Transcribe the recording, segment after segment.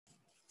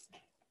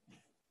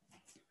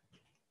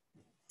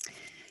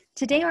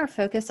Today, our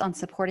focus on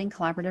supporting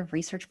collaborative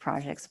research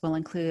projects will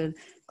include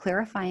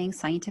clarifying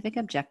scientific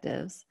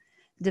objectives,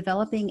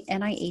 developing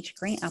NIH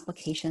grant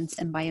applications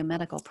and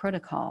biomedical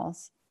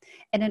protocols,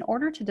 and in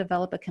order to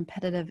develop a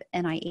competitive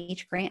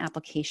NIH grant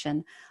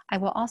application, I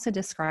will also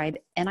describe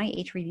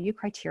NIH review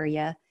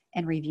criteria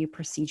and review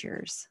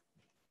procedures.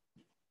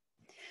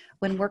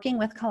 When working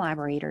with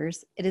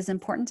collaborators, it is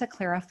important to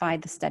clarify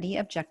the study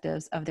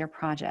objectives of their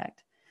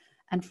project.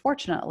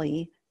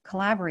 Unfortunately,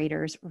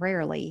 collaborators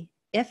rarely,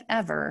 if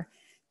ever,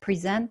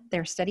 present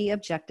their study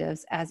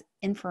objectives as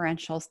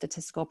inferential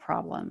statistical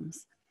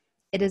problems.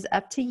 It is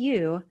up to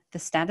you, the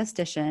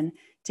statistician,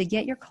 to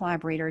get your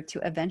collaborator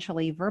to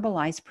eventually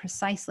verbalize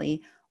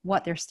precisely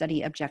what their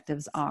study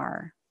objectives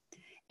are.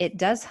 It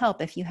does help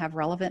if you have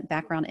relevant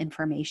background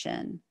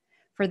information.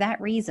 For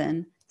that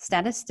reason,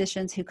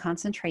 statisticians who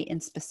concentrate in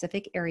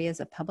specific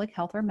areas of public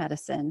health or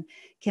medicine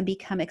can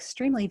become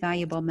extremely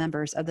valuable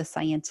members of the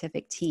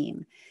scientific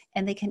team,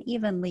 and they can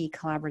even lead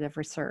collaborative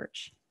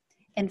research.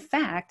 In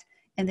fact,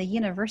 in the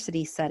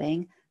university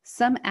setting,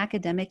 some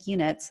academic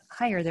units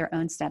hire their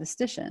own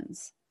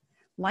statisticians.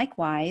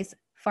 Likewise,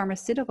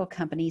 pharmaceutical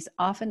companies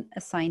often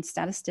assign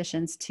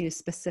statisticians to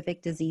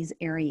specific disease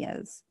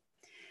areas.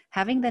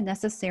 Having the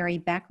necessary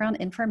background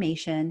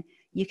information,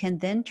 you can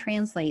then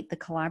translate the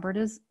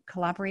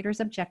collaborators'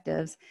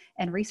 objectives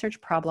and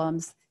research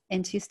problems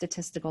into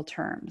statistical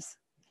terms.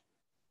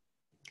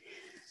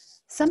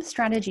 Some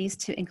strategies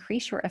to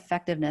increase your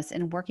effectiveness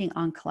in working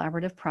on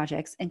collaborative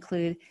projects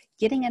include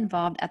getting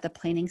involved at the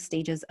planning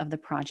stages of the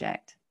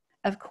project.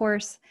 Of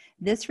course,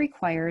 this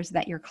requires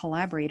that your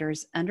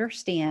collaborators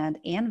understand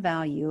and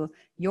value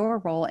your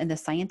role in the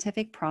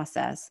scientific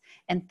process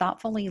and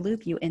thoughtfully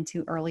loop you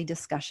into early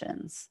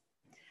discussions.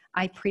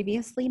 I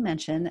previously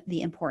mentioned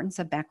the importance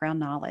of background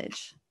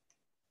knowledge.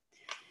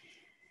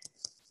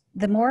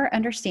 The more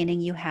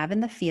understanding you have in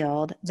the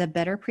field, the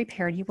better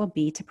prepared you will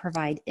be to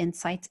provide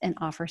insights and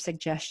offer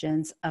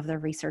suggestions of the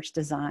research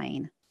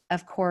design.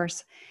 Of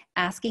course,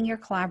 asking your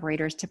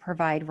collaborators to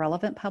provide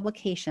relevant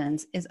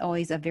publications is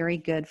always a very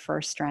good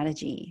first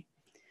strategy.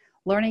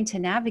 Learning to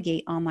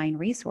navigate online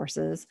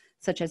resources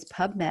such as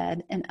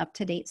PubMed and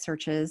up-to-date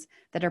searches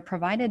that are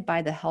provided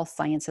by the Health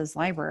Sciences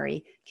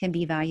Library can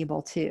be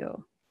valuable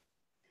too.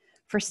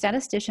 For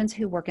statisticians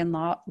who work in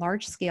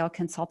large-scale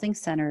consulting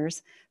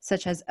centers,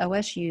 such as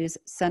OSU's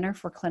Center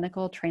for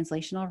Clinical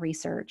Translational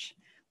Research,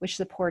 which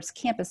supports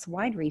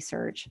campus-wide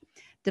research,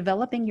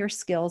 developing your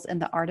skills in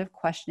the art of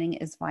questioning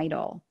is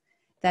vital.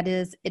 That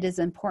is, it is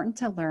important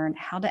to learn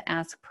how to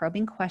ask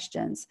probing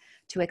questions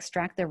to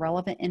extract the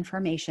relevant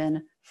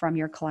information from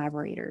your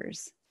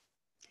collaborators.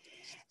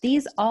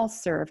 These all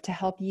serve to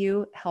help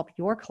you help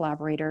your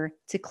collaborator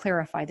to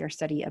clarify their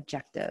study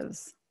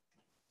objectives.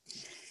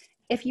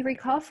 If you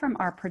recall from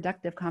our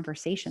Productive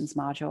Conversations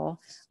module,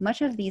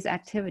 much of these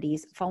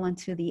activities fall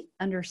into the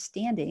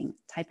understanding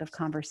type of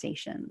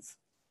conversations.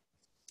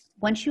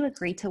 Once you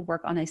agree to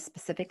work on a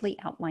specifically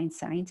outlined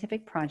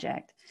scientific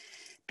project,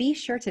 be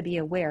sure to be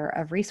aware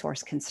of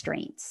resource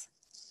constraints.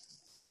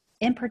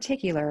 In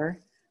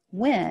particular,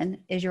 when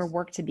is your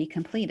work to be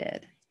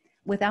completed?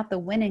 Without the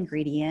when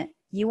ingredient,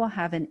 you will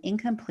have an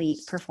incomplete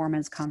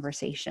performance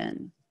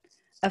conversation.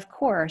 Of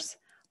course,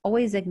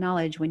 always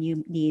acknowledge when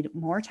you need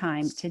more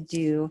time to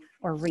do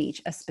or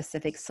reach a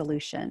specific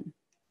solution.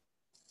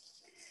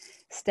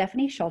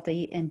 Stephanie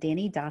Schulte and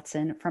Danny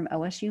Dotson from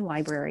OSU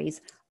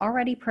Libraries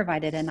already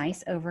provided a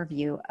nice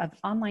overview of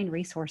online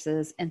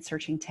resources and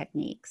searching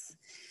techniques.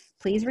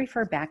 Please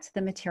refer back to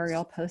the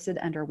material posted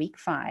under Week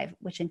 5,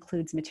 which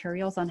includes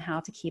materials on how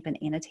to keep an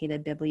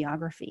annotated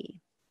bibliography.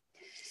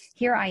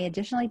 Here I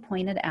additionally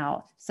pointed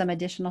out some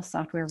additional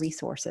software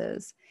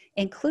resources,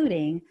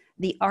 including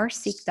the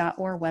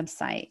rseek.org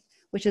website,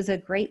 which is a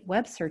great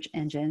web search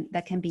engine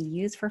that can be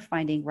used for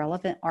finding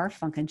relevant R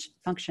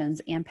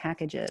functions and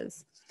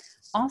packages.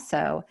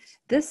 Also,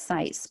 this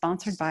site,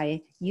 sponsored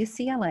by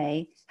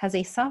UCLA, has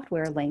a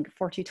software link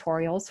for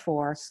tutorials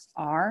for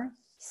R,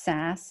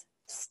 SAS,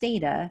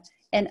 Stata,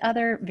 and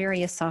other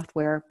various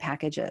software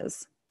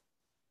packages.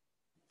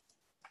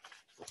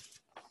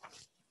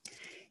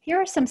 Here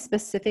are some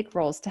specific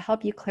rules to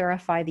help you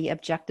clarify the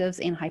objectives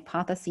and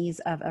hypotheses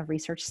of a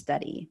research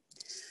study.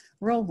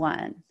 Rule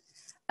 1,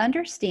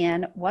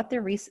 understand what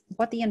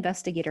the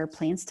investigator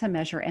plans to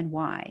measure and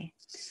why.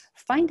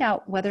 Find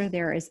out whether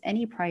there is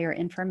any prior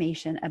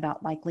information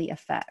about likely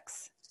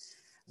effects.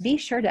 Be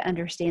sure to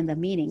understand the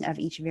meaning of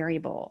each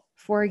variable.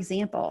 For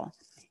example,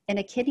 in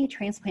a kidney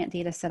transplant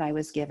data set I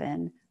was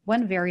given,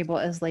 one variable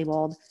is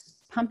labeled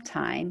pump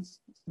time,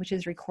 which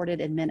is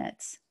recorded in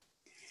minutes.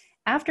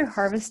 After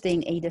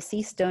harvesting a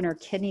deceased donor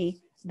kidney,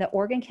 the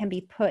organ can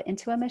be put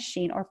into a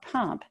machine or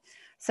pump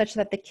such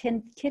that the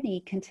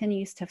kidney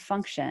continues to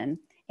function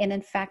and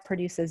in fact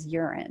produces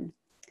urine.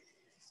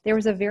 There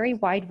was a very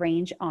wide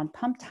range on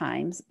pump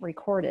times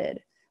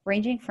recorded,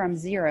 ranging from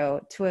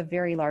 0 to a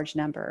very large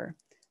number.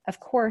 Of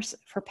course,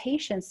 for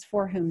patients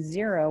for whom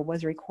 0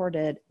 was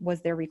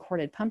their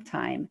recorded pump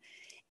time,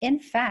 in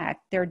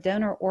fact, their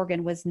donor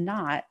organ was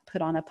not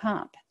put on a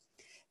pump.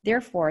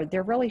 Therefore,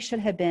 there really should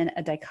have been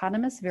a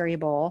dichotomous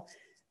variable,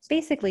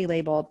 basically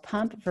labeled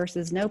pump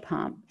versus no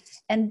pump.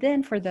 And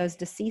then for those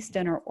deceased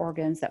donor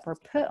organs that were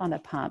put on the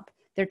pump,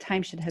 their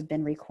time should have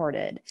been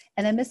recorded,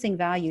 and the missing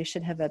value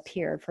should have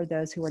appeared for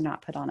those who were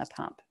not put on a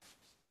pump.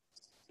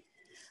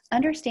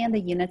 Understand the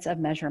units of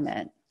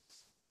measurement.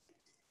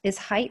 Is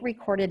height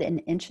recorded in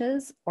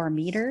inches or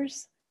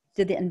meters?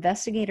 Did the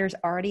investigators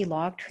already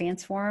log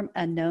transform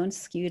a known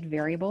skewed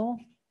variable?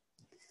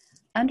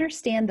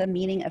 Understand the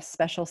meaning of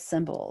special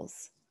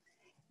symbols.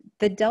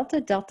 The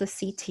delta-delta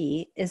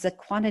CT is a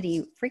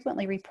quantity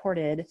frequently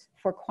reported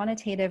for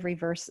quantitative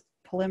reverse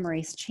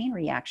polymerase chain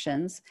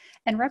reactions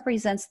and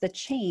represents the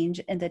change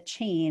in the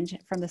change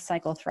from the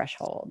cycle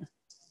threshold.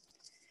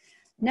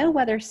 Know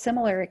whether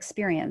similar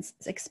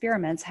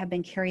experiments have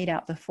been carried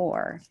out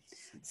before.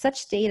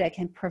 Such data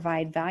can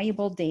provide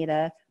valuable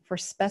data for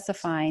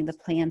specifying the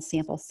planned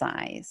sample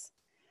size.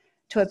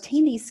 To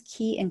obtain these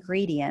key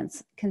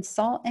ingredients,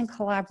 consult and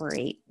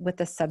collaborate with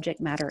the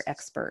subject matter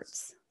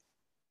experts.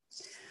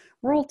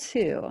 Rule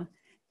 2,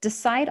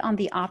 decide on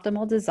the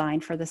optimal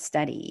design for the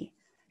study.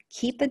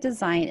 Keep the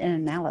design and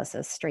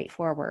analysis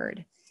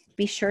straightforward.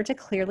 Be sure to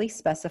clearly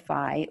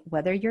specify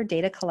whether your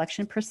data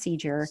collection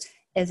procedure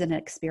is an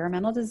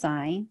experimental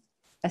design,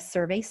 a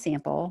survey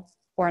sample,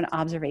 or an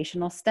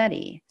observational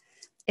study.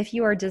 If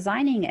you are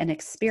designing an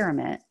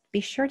experiment,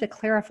 be sure to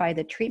clarify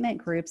the treatment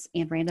groups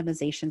and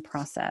randomization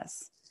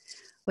process.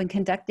 When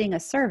conducting a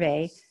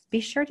survey,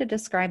 be sure to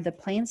describe the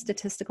planned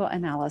statistical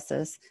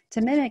analysis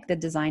to mimic the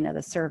design of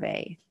the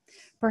survey.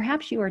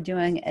 Perhaps you are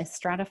doing a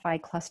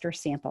stratified cluster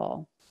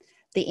sample.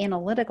 The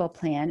analytical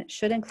plan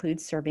should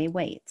include survey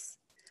weights.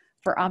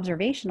 For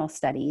observational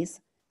studies,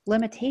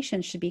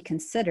 limitations should be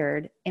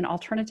considered and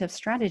alternative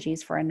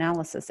strategies for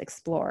analysis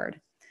explored.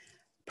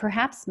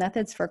 Perhaps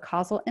methods for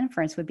causal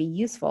inference would be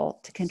useful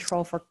to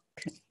control for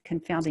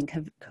confounding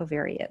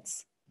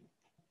covariates.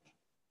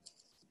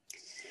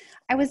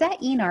 I was at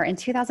ENAR in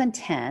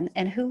 2010,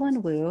 and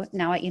Hulun Wu,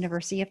 now at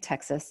University of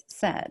Texas,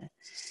 said,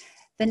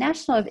 "The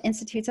National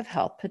Institutes of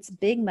Health puts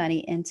big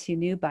money into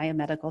new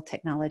biomedical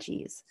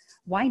technologies.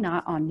 Why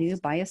not on new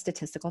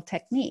biostatistical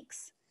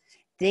techniques?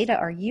 Data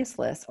are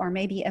useless or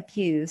may be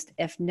abused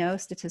if no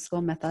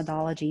statistical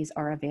methodologies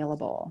are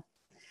available."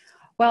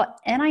 While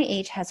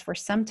NIH has for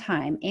some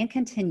time and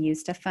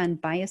continues to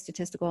fund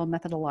biostatistical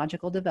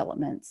methodological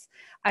developments,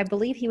 I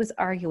believe he was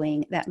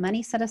arguing that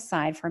money set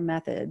aside for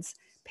methods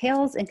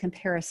pales in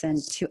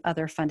comparison to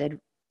other funded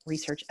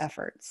research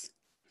efforts.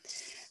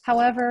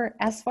 However,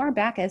 as far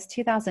back as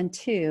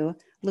 2002,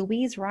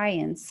 Louise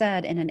Ryan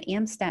said in an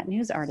AmStat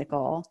News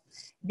article,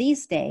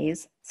 "These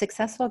days,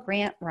 successful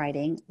grant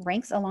writing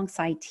ranks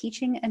alongside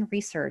teaching and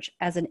research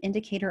as an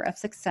indicator of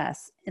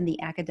success in the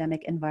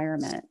academic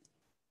environment."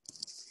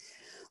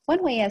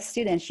 One way as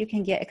students you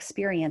can get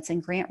experience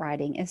in grant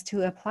writing is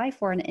to apply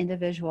for an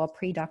individual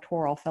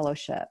predoctoral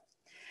fellowship.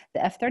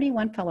 The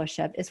F31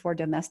 fellowship is for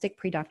domestic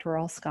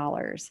predoctoral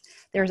scholars.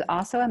 There's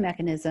also a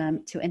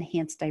mechanism to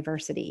enhance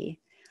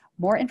diversity.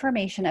 More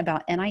information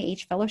about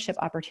NIH fellowship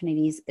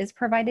opportunities is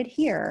provided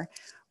here,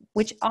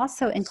 which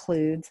also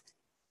includes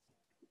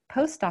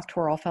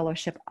postdoctoral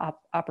fellowship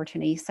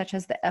opportunities such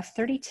as the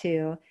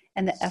F32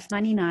 and the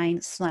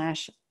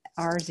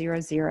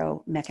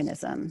F99/R00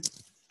 mechanism.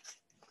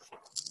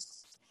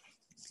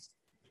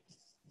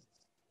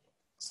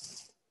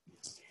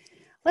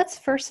 Let's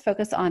first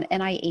focus on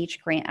NIH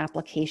grant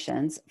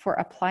applications for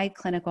applied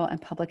clinical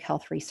and public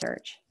health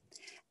research.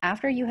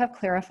 After you have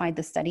clarified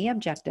the study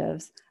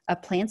objectives, a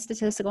planned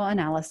statistical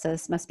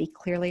analysis must be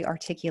clearly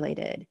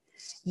articulated.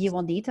 You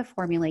will need to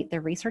formulate the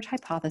research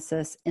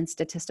hypothesis in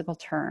statistical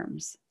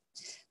terms.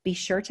 Be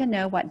sure to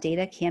know what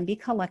data can be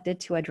collected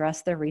to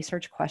address the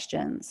research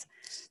questions.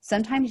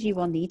 Sometimes you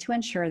will need to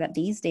ensure that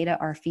these data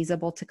are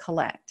feasible to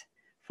collect.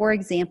 For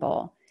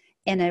example,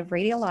 in a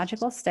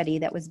radiological study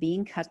that was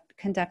being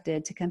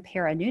conducted to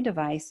compare a new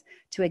device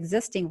to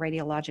existing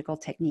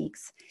radiological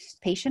techniques,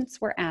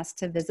 patients were asked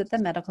to visit the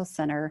medical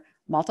center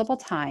multiple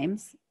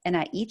times, and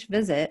at each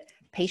visit,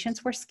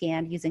 patients were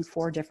scanned using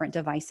 4 different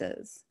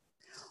devices.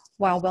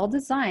 While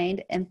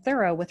well-designed and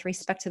thorough with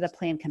respect to the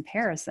planned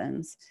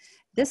comparisons,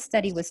 this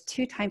study was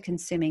too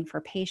time-consuming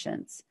for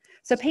patients,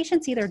 so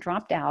patients either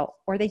dropped out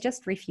or they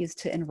just refused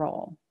to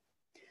enroll.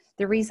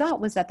 The result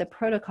was that the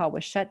protocol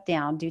was shut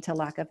down due to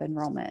lack of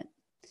enrollment.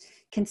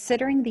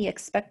 Considering the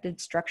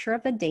expected structure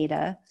of the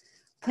data,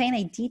 plan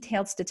a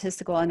detailed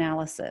statistical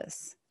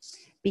analysis.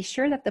 Be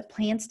sure that the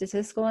planned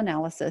statistical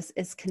analysis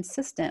is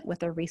consistent with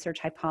the research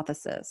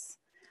hypothesis.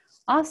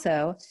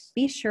 Also,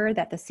 be sure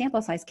that the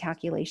sample size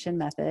calculation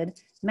method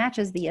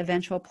matches the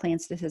eventual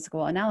planned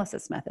statistical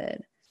analysis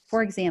method.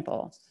 For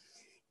example,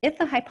 if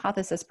the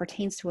hypothesis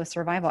pertains to a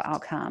survival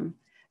outcome,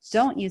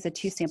 don't use a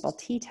 2-sample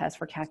t-test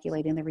for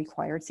calculating the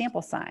required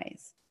sample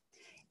size.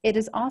 It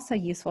is also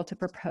useful to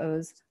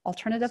propose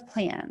alternative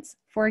plans.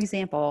 For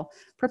example,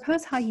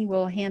 propose how you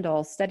will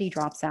handle study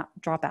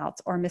dropouts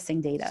or missing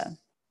data.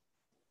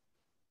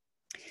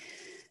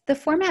 The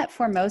format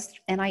for most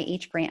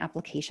NIH grant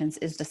applications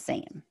is the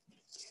same.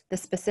 The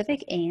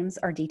specific aims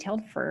are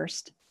detailed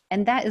first,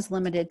 and that is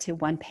limited to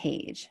 1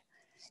 page.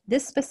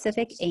 This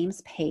specific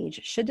aims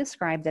page should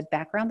describe the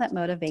background that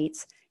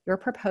motivates your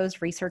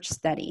proposed research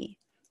study.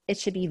 It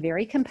should be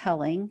very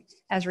compelling,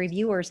 as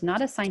reviewers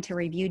not assigned to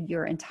review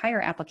your entire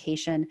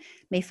application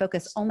may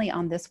focus only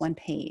on this 1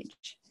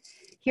 page.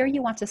 Here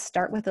you want to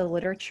start with the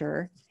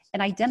literature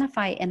and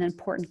identify an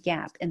important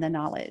gap in the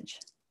knowledge.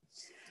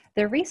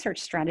 The research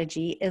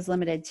strategy is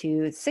limited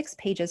to 6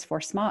 pages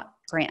for small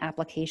grant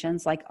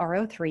applications like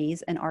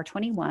R03s and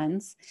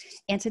R21s,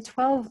 and to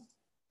 12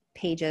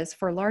 pages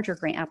for larger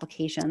grant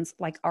applications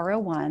like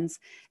R01s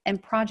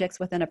and projects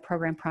within a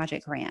program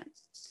project grant.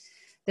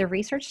 The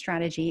research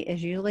strategy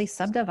is usually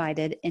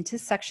subdivided into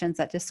sections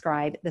that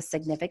describe the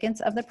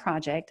significance of the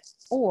project,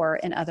 or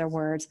in other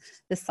words,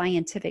 the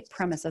scientific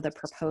premise of the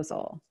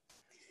proposal.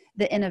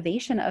 The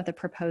innovation of the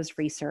proposed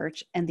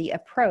research and the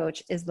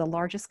approach is the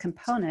largest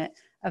component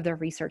of the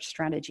research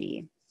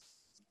strategy.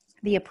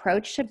 The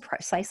approach should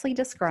precisely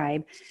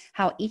describe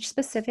how each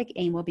specific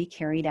aim will be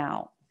carried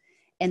out.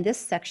 In this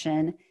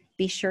section,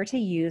 be sure to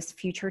use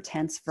future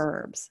tense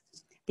verbs.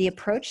 The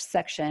approach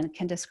section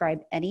can describe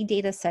any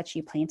data sets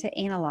you plan to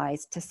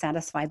analyze to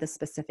satisfy the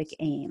specific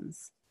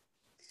aims.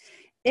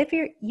 If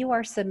you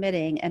are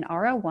submitting an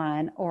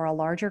R01 or a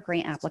larger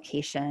grant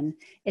application,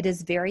 it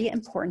is very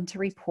important to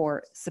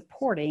report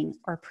supporting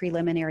or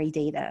preliminary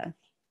data.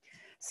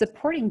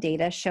 Supporting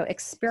data show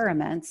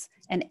experiments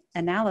and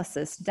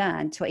analysis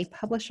done to a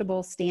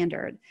publishable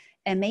standard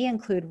and may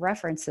include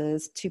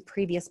references to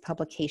previous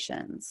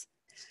publications.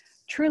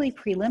 Truly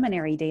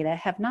preliminary data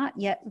have not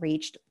yet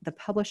reached the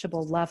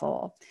publishable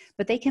level,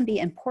 but they can be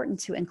important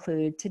to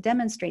include to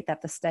demonstrate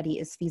that the study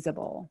is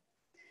feasible.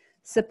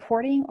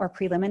 Supporting or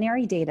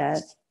preliminary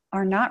data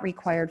are not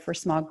required for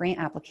small grant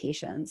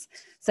applications,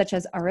 such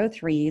as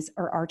R03s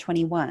or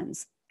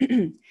R21s.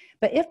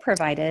 But if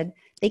provided,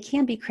 they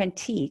can be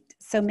critiqued,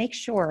 so make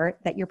sure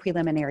that your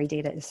preliminary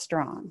data is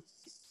strong.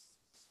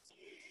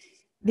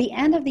 The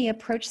end of the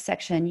approach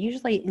section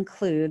usually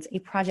includes a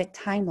project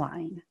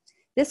timeline.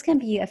 This can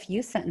be a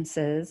few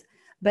sentences,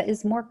 but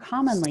is more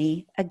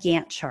commonly a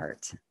Gantt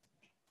chart.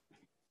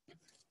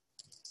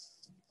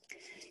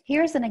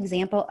 Here's an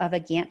example of a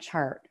Gantt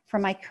chart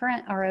from my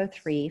current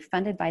R03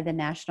 funded by the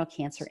National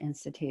Cancer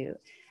Institute.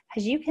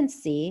 As you can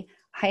see,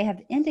 I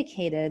have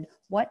indicated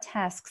what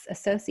tasks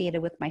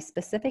associated with my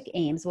specific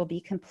aims will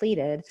be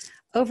completed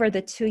over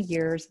the 2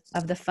 years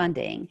of the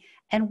funding,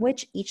 and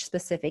which each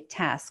specific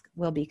task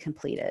will be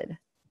completed.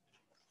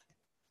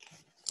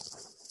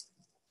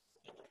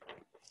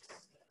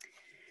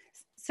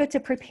 So to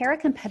prepare a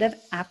competitive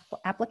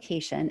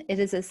application, it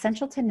is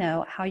essential to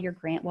know how your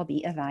grant will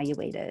be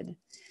evaluated.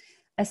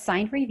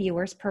 Assigned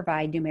reviewers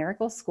provide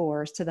numerical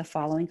scores to the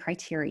following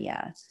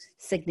criteria: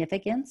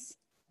 significance,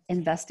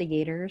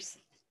 investigators,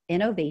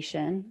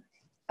 innovation,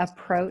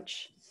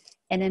 approach,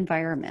 and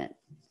environment.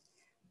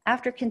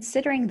 After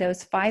considering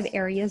those 5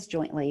 areas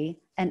jointly,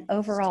 an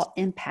overall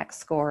impact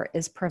score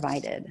is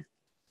provided.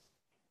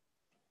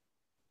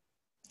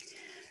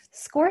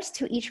 Scores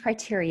to each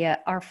criteria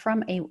are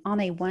on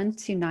a 1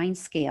 to 9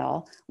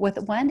 scale, with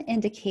 1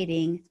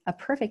 indicating a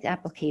perfect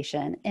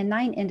application and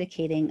 9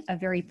 indicating a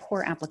very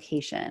poor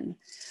application.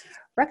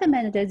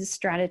 Recommended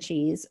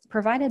strategies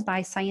provided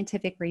by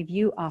scientific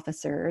review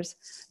officers,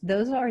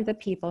 those are the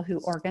people who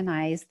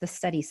organize the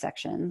study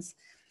sections,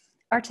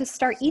 are to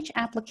start each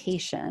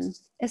application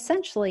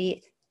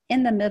essentially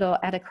in the middle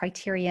at a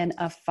criterion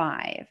of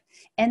 5,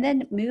 and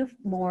then move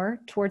more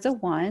towards a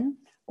 1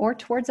 or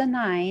towards a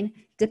 9,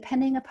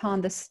 depending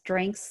upon the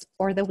strengths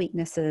or the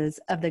weaknesses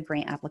of the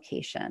grant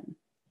application.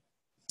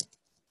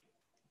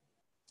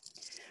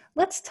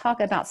 Let's talk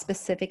about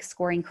specific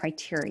scoring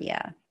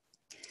criteria.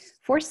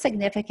 For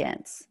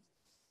significance,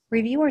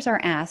 reviewers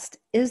are asked,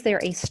 is there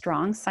a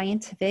strong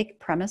scientific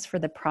premise for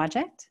the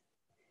project?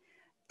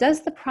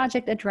 Does the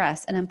project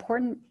address an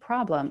important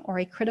problem or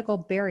a critical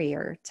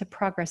barrier to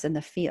progress in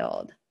the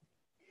field?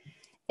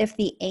 If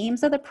the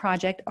aims of the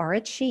project are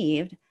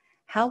achieved,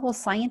 how will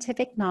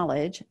scientific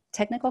knowledge,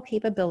 technical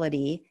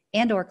capability,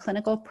 and/or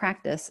clinical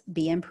practice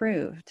be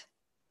improved?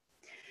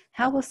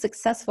 How will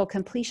successful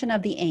completion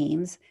of the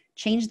aims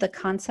change the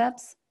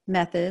concepts,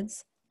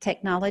 methods,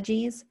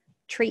 technologies,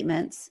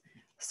 treatments,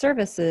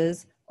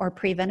 services, or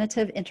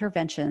preventative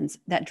interventions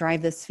that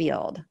drive this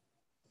field?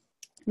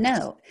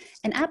 Note,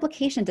 an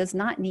application does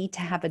not need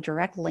to have a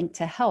direct link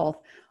to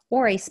health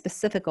or a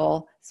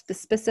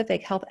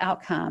specific health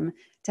outcome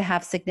to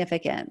have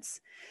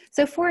significance.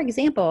 So for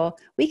example,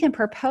 we can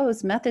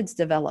propose methods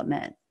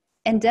development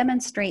and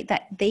demonstrate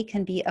that they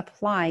can be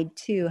applied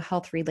to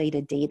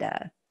health-related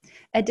data.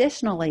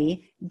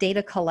 Additionally,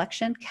 data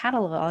collection,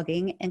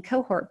 cataloging, and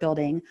cohort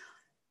building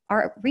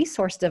are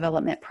resource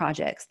development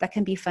projects that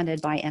can be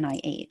funded by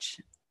NIH.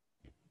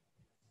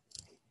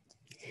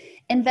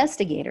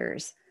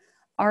 Investigators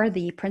are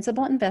the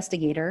principal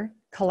investigator,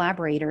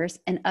 collaborators,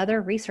 and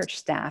other research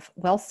staff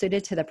well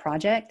suited to the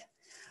project.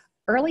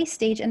 Early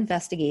stage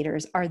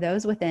investigators are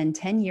those within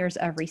 10 years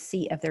of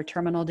receipt of their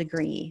terminal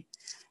degree.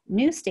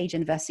 New stage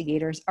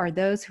investigators are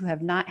those who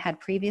have not had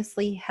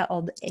previously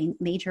held a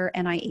major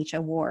NIH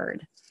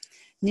award.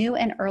 New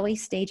and early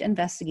stage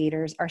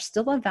investigators are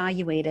still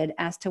evaluated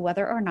as to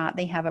whether or not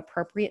they have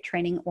appropriate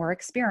training or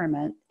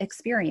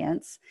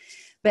experience,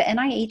 but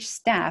NIH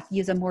staff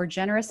use a more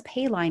generous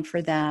pay line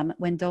for them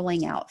when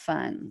doling out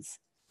funds.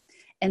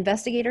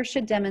 Investigators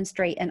should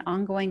demonstrate an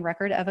ongoing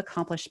record of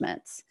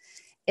accomplishments.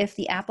 If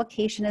the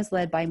application is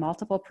led by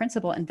multiple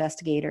principal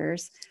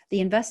investigators, the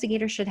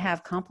investigator should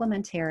have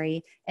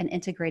complementary and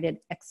integrated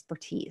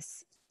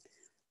expertise.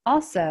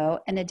 Also,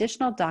 an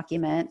additional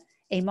document,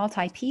 a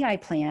multi-PI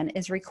plan,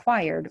 is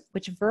required,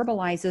 which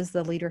verbalizes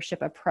the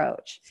leadership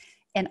approach.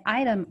 And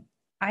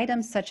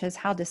items such as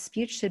how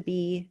disputes should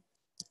be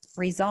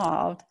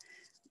resolved.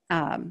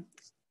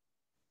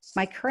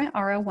 My current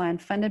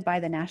R01, funded by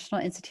the National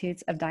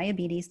Institutes of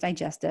Diabetes,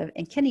 Digestive,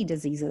 and Kidney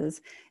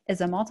Diseases,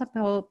 is a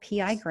multiple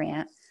PI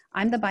grant.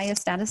 I'm the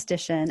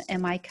biostatistician,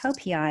 and my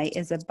co-PI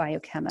is a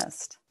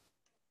biochemist.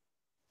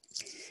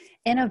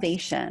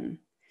 Innovation.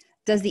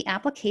 Does the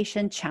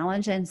application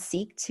challenge and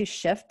seek to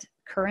shift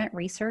current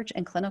research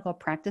and clinical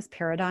practice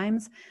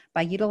paradigms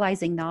by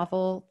utilizing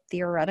novel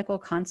theoretical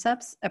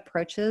concepts,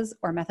 approaches,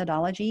 or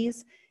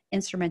methodologies,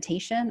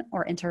 instrumentation,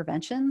 or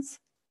interventions?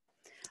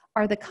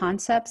 Are the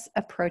concepts,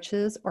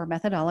 approaches, or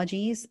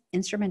methodologies,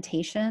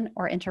 instrumentation,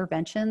 or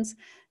interventions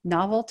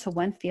novel to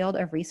one field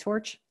of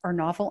research or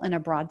novel in a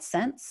broad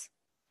sense?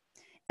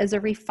 Is a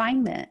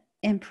refinement,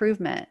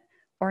 improvement,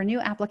 or new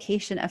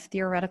application of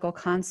theoretical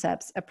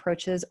concepts,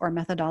 approaches, or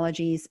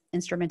methodologies,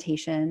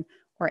 instrumentation,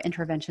 or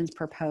interventions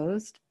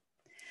proposed?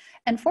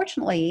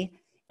 Unfortunately,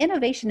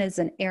 innovation is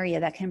an area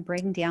that can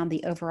bring down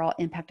the overall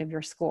impact of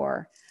your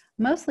score,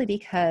 mostly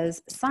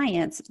because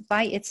science,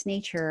 by its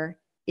nature,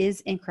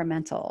 is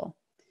incremental.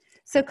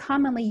 So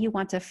commonly you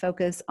want to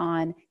focus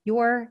on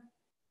your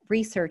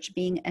research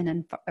being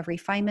a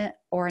refinement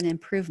or an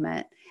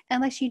improvement,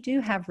 unless you do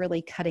have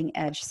really cutting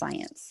edge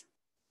science.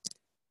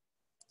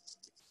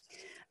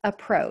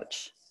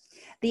 Approach.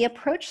 The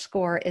approach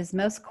score is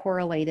most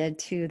correlated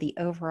to the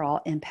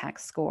overall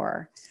impact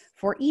score.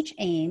 For each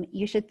aim,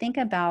 you should think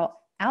about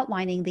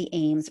outlining the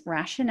aim's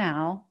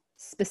rationale,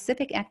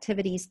 specific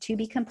activities to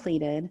be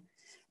completed,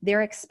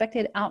 their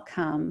expected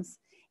outcomes,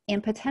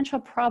 and potential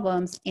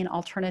problems and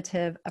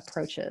alternative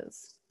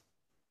approaches.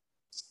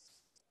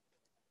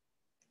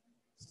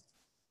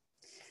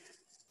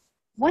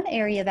 One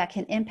area that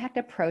can impact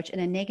approach in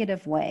a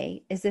negative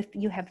way is if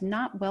you have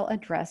not well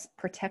addressed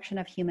protection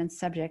of human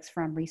subjects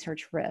from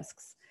research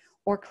risks,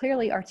 or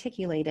clearly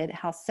articulated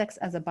how sex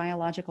as a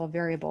biological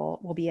variable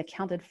will be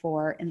accounted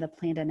for in the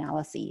planned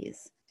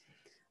analyses.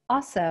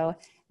 Also,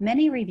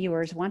 many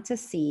reviewers want to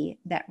see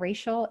that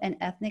racial and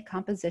ethnic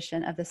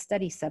composition of the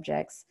study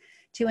subjects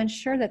to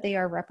ensure that they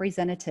are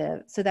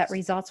representative so that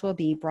results will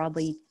be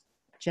broadly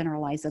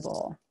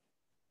generalizable.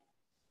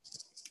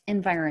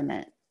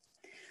 Environment.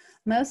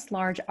 Most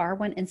large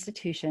R1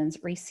 institutions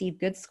receive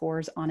good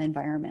scores on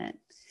environment.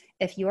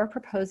 If you are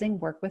proposing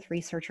work with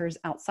researchers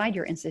outside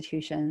your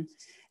institution,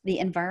 the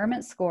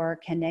environment score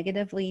can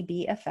negatively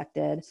be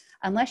affected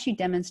unless you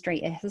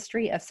demonstrate a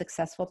history of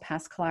successful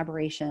past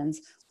collaborations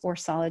or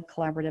solid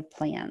collaborative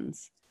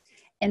plans.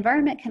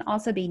 Environment can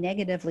also be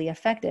negatively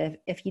affected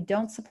if you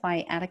don't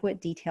supply adequate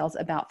details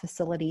about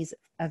facilities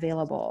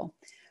available.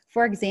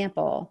 For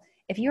example,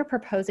 if you are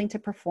proposing to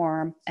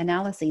perform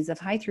analyses of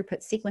high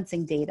throughput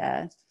sequencing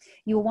data,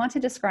 you will want to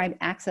describe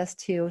access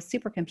to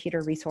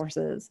supercomputer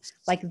resources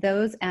like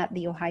those at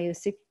the Ohio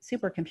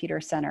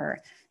Supercomputer Center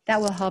that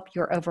will help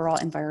your overall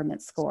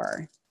environment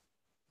score.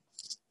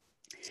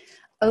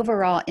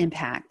 Overall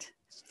impact.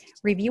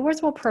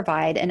 Reviewers will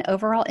provide an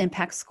overall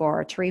impact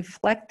score to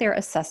reflect their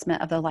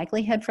assessment of the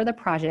likelihood for the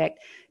project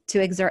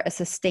to exert a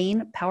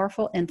sustained,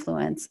 powerful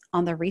influence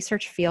on the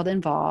research field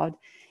involved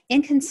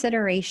in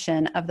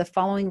consideration of the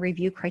following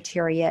review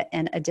criteria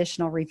and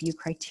additional review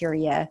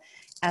criteria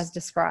as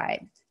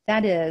described.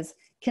 That is,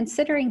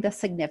 considering the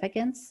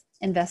significance,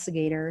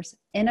 investigators,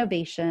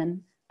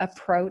 innovation,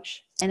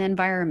 approach, and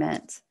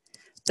environment.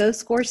 Those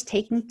scores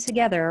taken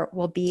together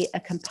will be a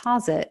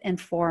composite and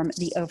form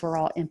the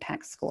overall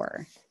impact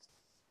score.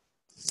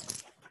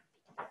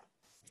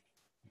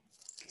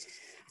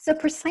 So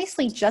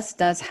precisely just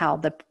does how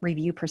the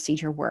review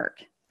procedure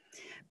work.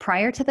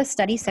 Prior to the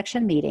study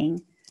section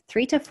meeting,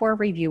 3 to 4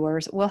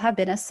 reviewers will have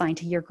been assigned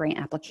to your grant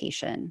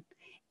application.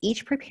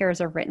 Each prepares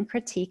a written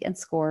critique and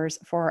scores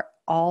for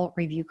all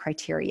review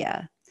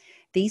criteria.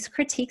 These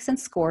critiques and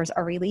scores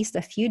are released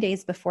a few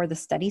days before the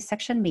study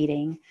section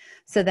meeting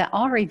so that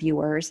all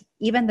reviewers,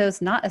 even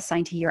those not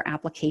assigned to your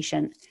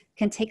application,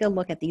 can take a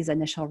look at these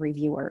initial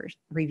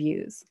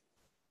reviews.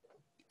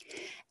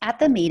 At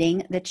the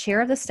meeting, the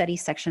chair of the study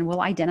section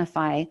will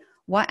identify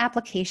what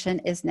application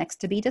is next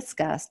to be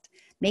discussed,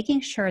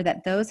 making sure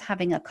that those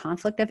having a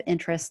conflict of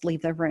interest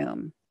leave the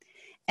room.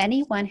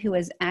 Anyone who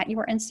is at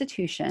your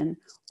institution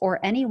or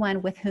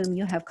anyone with whom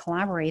you have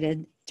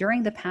collaborated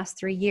during the past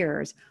 3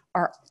 years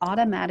are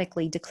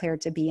automatically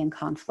declared to be in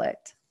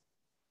conflict.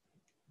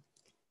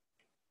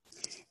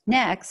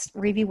 Next,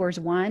 reviewers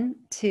 1,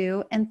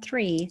 2, and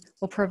 3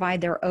 will provide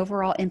their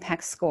overall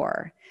impact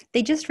score.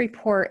 They just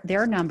report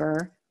their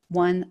number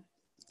 1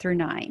 through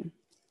 9.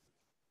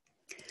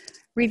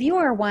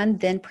 Reviewer 1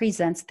 then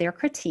presents their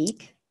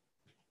critique.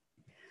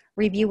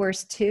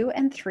 Reviewers 2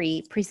 and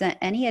 3 present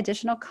any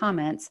additional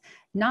comments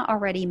not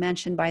already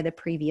mentioned by the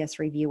previous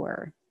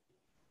reviewer.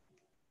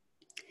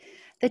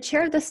 The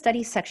chair of the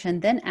study section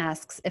then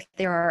asks if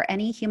there are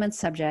any human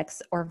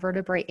subjects or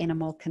vertebrate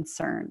animal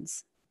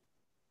concerns.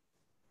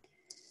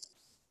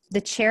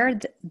 The chair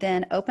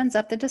then opens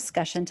up the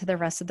discussion to the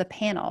rest of the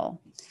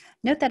panel.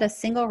 Note that a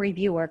single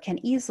reviewer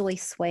can easily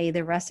sway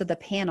the rest of the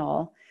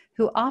panel,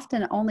 who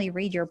often only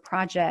read your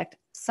project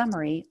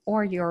summary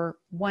or your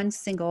one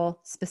single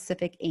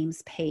specific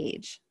aims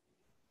page.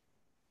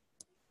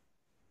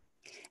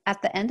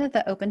 At the end of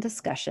the open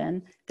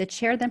discussion, the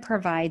chair then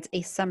provides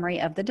a summary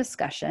of the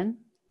discussion.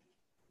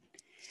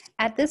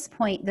 At this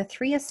point, the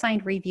 3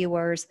 assigned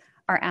reviewers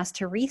are asked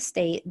to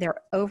restate their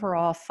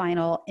overall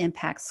final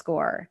impact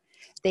score.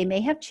 They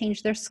may have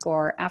changed their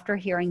score after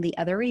hearing the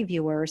other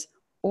reviewers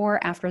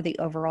or after the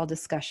overall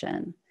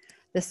discussion.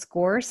 The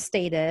scores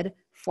stated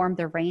form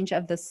the range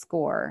of the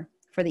score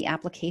for the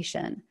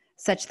application,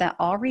 such that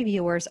all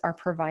reviewers are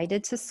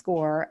provided to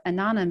score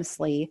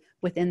anonymously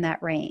within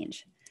that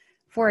range.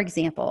 For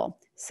example,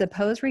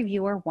 suppose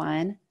reviewer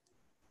 1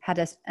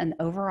 had an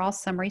overall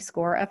summary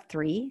score of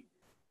 3,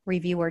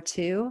 reviewer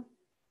 2,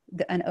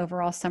 an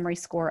overall summary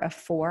score of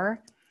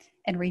 4,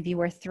 and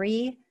reviewer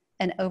 3,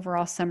 an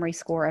overall summary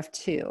score of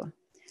 2.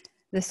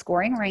 The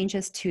scoring range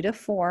is 2 to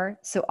 4,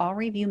 so all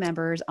review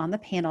members on the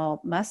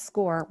panel must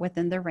score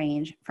within the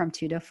range from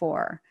 2 to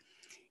 4.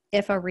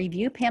 If a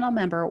review panel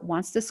member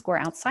wants to score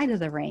outside of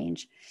the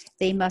range,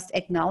 they must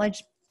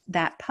acknowledge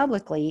that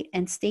publicly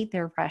and state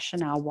their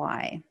rationale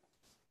why.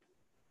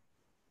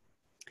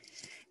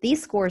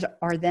 These scores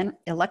are then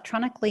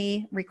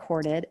electronically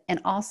recorded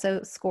and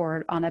also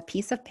scored on a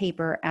piece of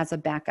paper as a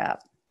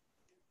backup.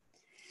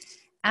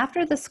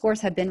 After the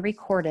scores have been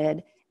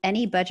recorded,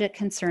 any budget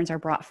concerns are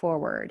brought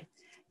forward.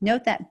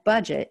 Note that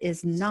budget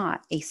is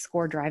not a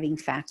score driving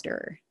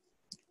factor.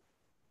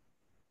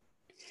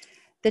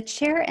 The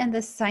chair and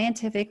the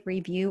scientific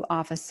review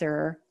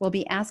officer will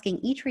be asking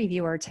each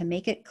reviewer to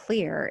make it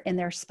clear in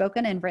their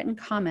spoken and written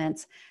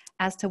comments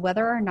as to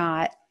whether or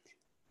not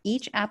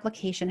each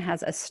application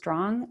has a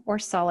strong or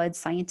solid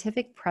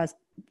scientific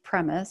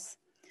premise,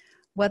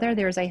 whether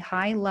there's a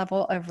high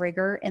level of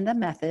rigor in the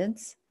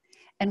methods,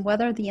 and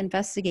whether the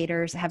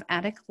investigators have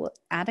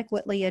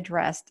adequately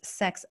addressed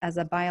sex as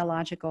a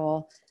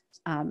biological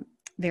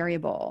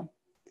variable.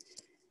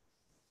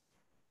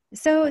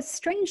 So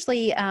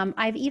strangely,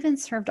 I've even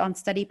served on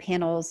study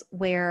panels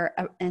where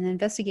an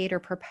investigator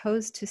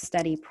proposed to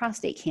study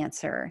prostate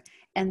cancer,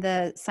 and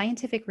the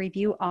scientific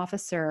review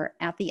officer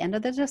at the end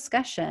of the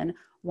discussion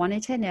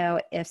wanted to know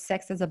if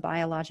sex as a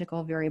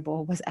biological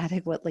variable was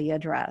adequately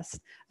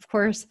addressed. Of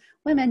course,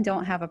 women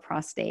don't have a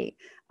prostate.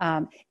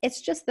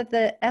 It's just that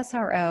the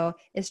SRO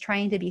is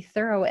trying to be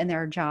thorough in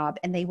their job,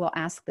 and they will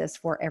ask this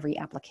for every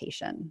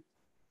application.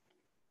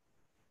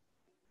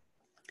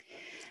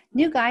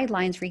 New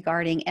guidelines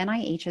regarding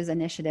NIH's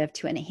initiative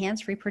to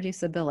enhance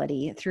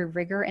reproducibility through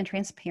rigor and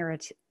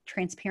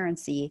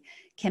transparency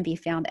can be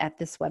found at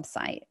this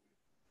website.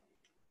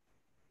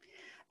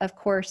 Of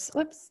course,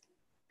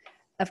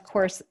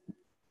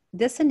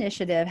 this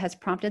initiative has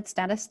prompted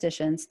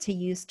statisticians to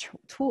use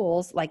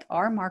tools like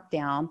R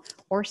Markdown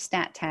or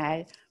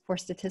StatTag for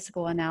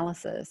statistical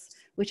analysis,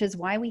 which is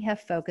why we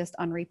have focused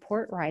on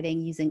report writing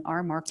using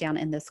R Markdown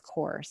in this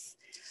course.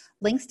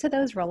 Links to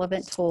those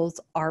relevant tools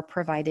are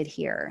provided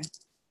here.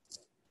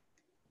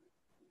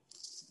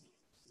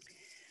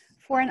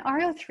 For an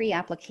RO3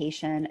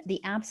 application,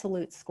 the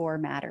absolute score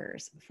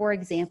matters. For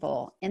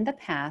example, in the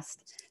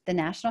past, the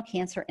National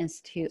Cancer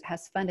Institute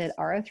has funded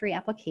RO3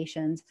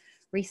 applications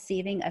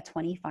receiving a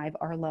 25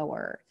 or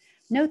lower.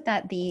 Note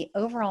that the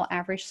overall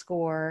average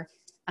score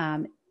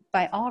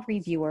by all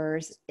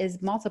reviewers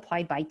is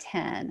multiplied by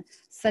 10,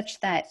 such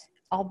that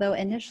although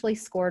initially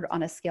scored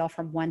on a scale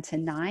from 1 to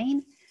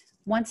 9,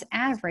 once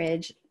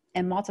averaged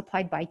and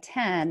multiplied by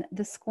 10,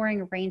 the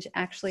scoring range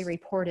actually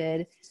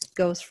reported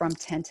goes from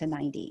 10 to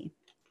 90.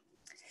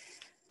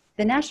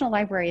 The National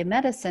Library of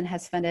Medicine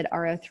has funded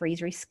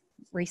RO3s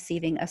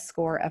receiving a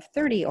score of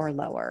 30 or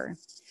lower.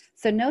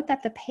 So note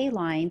that the pay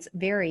lines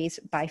varies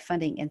by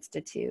funding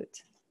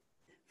institute.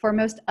 For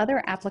most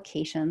other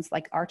applications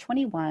like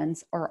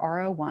R21s or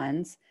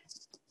RO1s,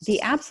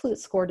 the absolute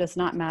score does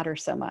not matter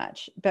so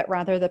much, but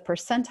rather the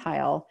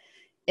percentile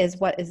is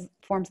what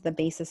forms the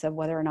basis of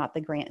whether or not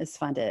the grant is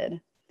funded.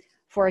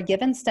 For a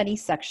given study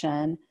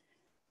section,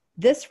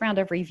 this round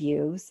of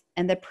reviews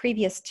and the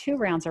previous 2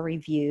 rounds of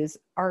reviews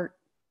are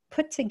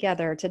put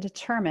together to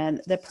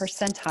determine the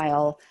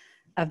percentile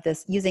of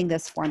this using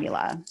this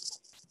formula.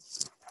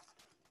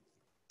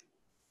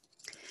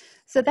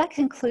 So that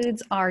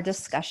concludes our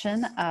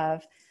discussion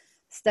of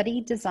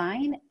study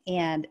design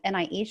and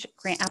NIH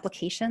grant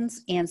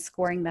applications and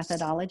scoring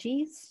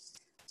methodologies.